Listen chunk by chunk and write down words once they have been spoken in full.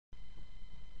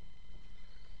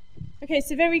Okay,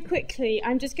 so very quickly,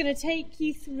 I'm just going to take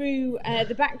you through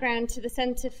the background to the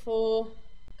Centre for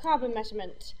Carbon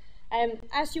Measurement.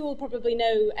 As you all probably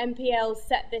know, NPL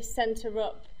set this centre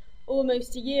up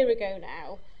almost a year ago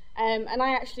now, and I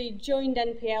actually joined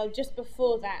NPL just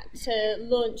before that to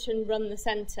launch and run the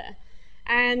centre.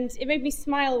 And it made me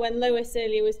smile when Lois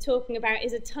earlier was talking about,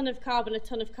 is a ton of carbon a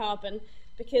ton of carbon?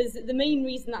 Because the main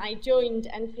reason that I joined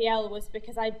NPL was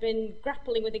because I'd been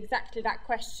grappling with exactly that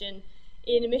question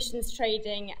in emissions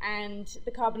trading and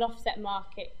the carbon offset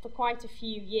market for quite a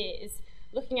few years,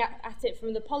 looking at it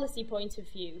from the policy point of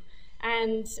view.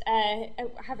 And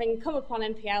having come upon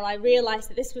NPL, I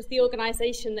realised that this was the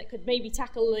organisation that could maybe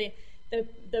tackle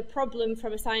the problem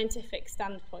from a scientific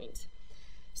standpoint.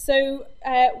 So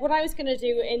what I was going to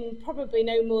do in probably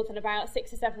no more than about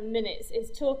 6 or 7 minutes is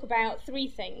talk about 3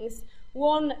 things.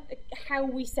 One, how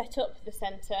we set up the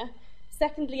centre.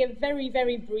 Secondly, a very,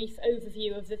 very brief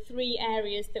overview of the 3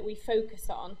 areas that we focus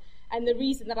on. And the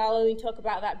reason that I'll only talk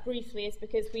about that briefly is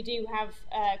because we do have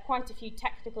quite a few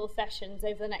technical sessions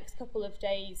over the next couple of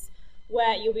days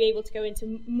where you'll be able to go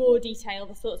into more detail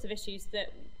the sorts of issues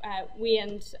that we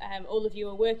and all of you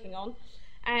are working on.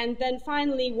 And then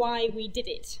finally, why we did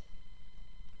it.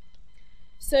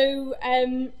 So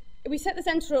we set the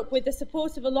centre up with the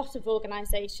support of a lot of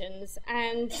organisations,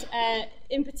 and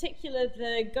in particular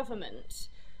the government.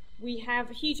 We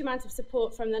have a huge amount of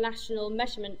support from the National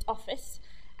Measurement Office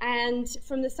and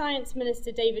from the Science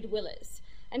Minister, David Willers.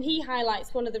 And he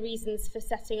highlights one of the reasons for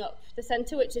setting up the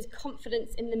centre, which is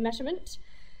confidence in the measurement.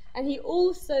 And he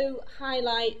also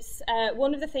highlights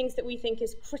one of the things that we think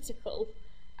is critical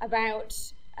about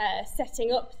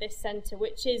setting up this centre,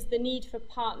 which is the need for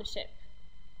partnership.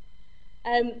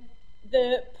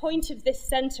 The point of this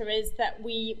centre is that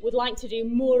we would like to do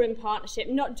more in partnership,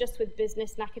 not just with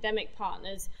business and academic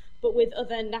partners, but with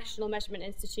other national measurement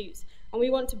institutes. And we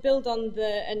want to build on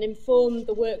and inform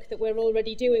the work that we're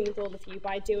already doing with all of you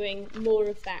by doing more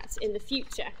of that in the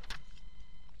future.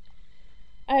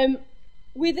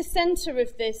 We're the centre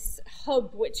of this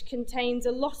hub, which contains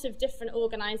a lot of different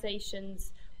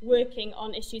organisations working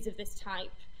on issues of this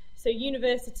type. So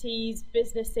universities,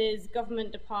 businesses,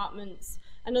 government departments,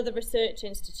 and other research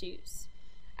institutes.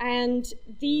 And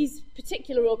these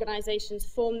particular organisations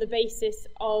form the basis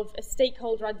of a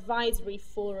stakeholder advisory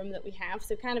forum that we have,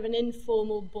 so kind of an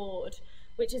informal board,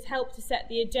 which has helped to set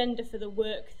the agenda for the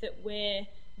work that we're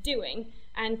doing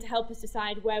and to help us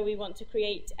decide where we want to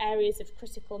create areas of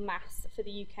critical mass for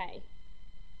the UK.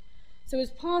 So as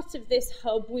part of this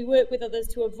hub, we work with others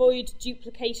to avoid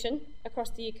duplication across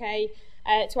the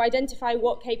UK, to identify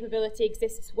what capability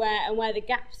exists where and where the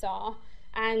gaps are,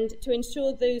 and to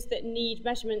ensure those that need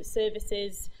measurement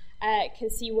services can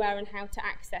see where and how to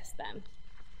access them.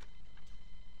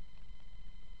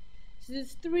 So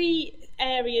there's 3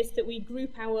 areas that we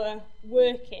group our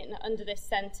work in under this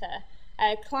centre: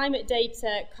 climate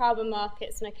data, carbon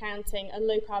markets and accounting, and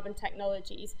low carbon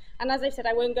technologies. And as I said,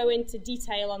 I won't go into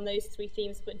detail on those 3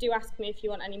 themes, but do ask me if you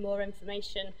want any more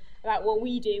information about what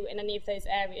we do in any of those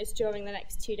areas during the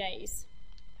next 2 days.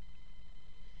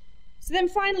 So then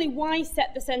finally, why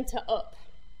set the centre up?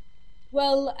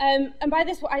 Well, and by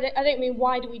this I don't mean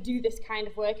why do we do this kind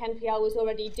of work. NPL was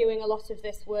already doing a lot of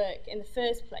this work in the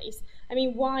first place. I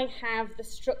mean, why have the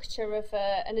structure of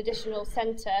an additional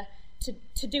centre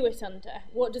to do it under?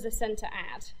 What does a centre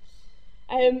add?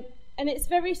 And it's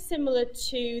very similar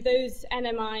to those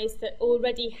NMIs that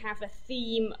already have a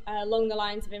theme along the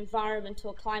lines of environment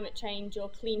or climate change or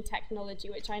clean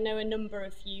technology, which I know a number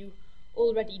of you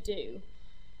already do.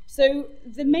 So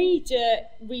the major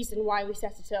reason why we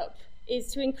set it up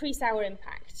is to increase our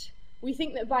impact. We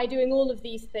think that by doing all of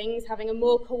these things, having a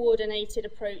more coordinated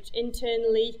approach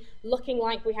internally, looking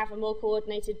like we have a more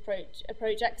coordinated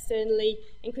approach externally,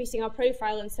 increasing our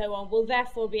profile and so on, we'll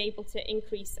therefore be able to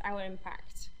increase our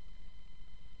impact.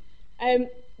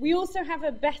 We also have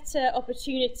a better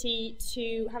opportunity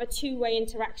to have a 2-way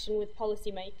interaction with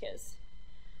policymakers.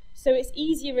 So it's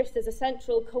easier if there's a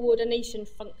central coordination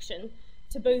function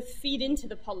to both feed into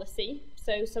the policy,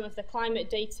 so some of the climate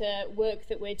data work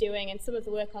that we're doing and some of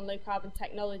the work on low carbon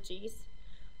technologies,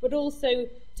 but also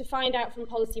to find out from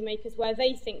policymakers where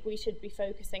they think we should be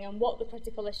focusing and what the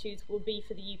critical issues will be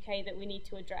for the UK that we need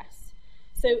to address.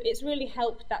 So it's really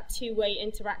helped that 2-way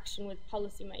interaction with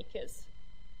policymakers.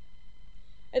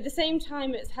 At the same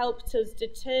time, it's helped us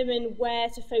determine where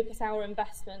to focus our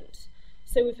investment.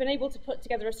 So we've been able to put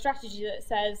together a strategy that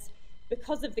says,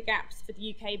 because of the gaps for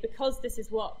the UK, because this is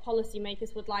what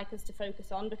policymakers would like us to focus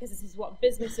on, because this is what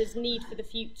businesses need for the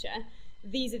future,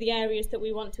 these are the areas that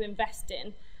we want to invest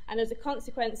in. And as a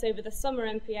consequence, over the summer,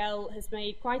 MPL has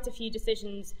made quite a few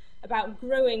decisions about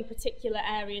growing particular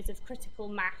areas of critical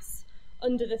mass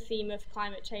under the theme of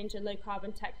climate change and low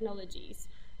carbon technologies.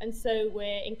 And so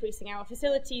we're increasing our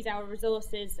facilities, our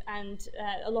resources, and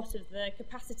a lot of the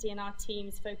capacity in our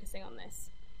teams focusing on this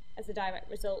as a direct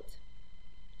result.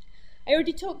 I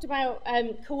already talked about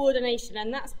coordination,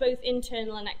 and that's both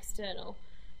internal and external.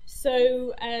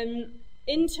 So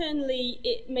internally,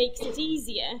 it makes it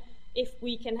easier if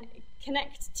we can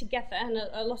connect together, and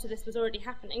a lot of this was already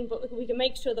happening, but we can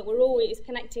make sure that we're always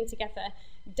connecting together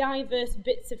diverse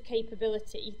bits of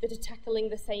capability that are tackling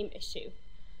the same issue.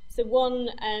 So one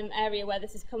area where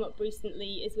this has come up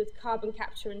recently is with carbon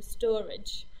capture and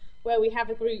storage, where we have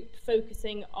a group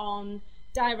focusing on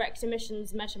direct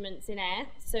emissions measurements in air,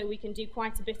 so we can do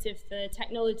quite a bit of the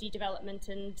technology development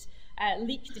and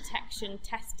leak detection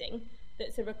testing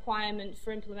that's a requirement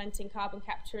for implementing carbon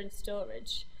capture and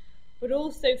storage. But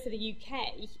also for the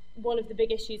UK, one of the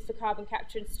big issues for carbon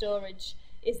capture and storage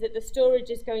is that the storage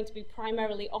is going to be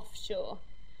primarily offshore.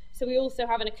 So we also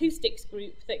have an acoustics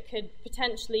group that could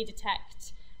potentially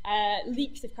detect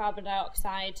leaks of carbon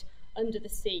dioxide under the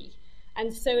sea.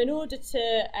 And so in order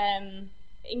to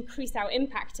increase our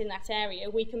impact in that area,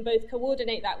 we can both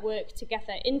coordinate that work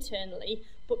together internally,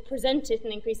 but present it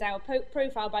and increase our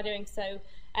profile by doing so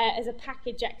as a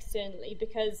package externally,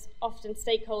 because often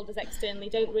stakeholders externally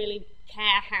don't really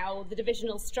care how the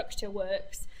divisional structure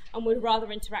works and would rather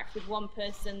interact with one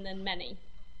person than many.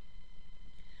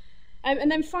 And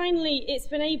then finally, it's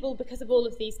been able, because of all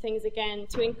of these things again,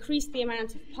 to increase the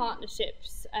amount of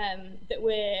partnerships that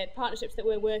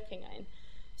we're working in.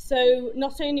 So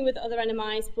not only with other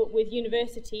NMIs, but with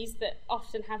universities that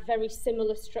often have very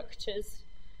similar structures.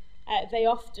 They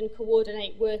often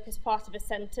coordinate work as part of a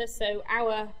centre, so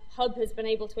our hub has been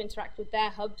able to interact with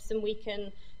their hubs and we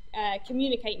can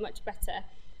communicate much better.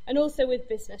 And also with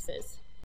businesses.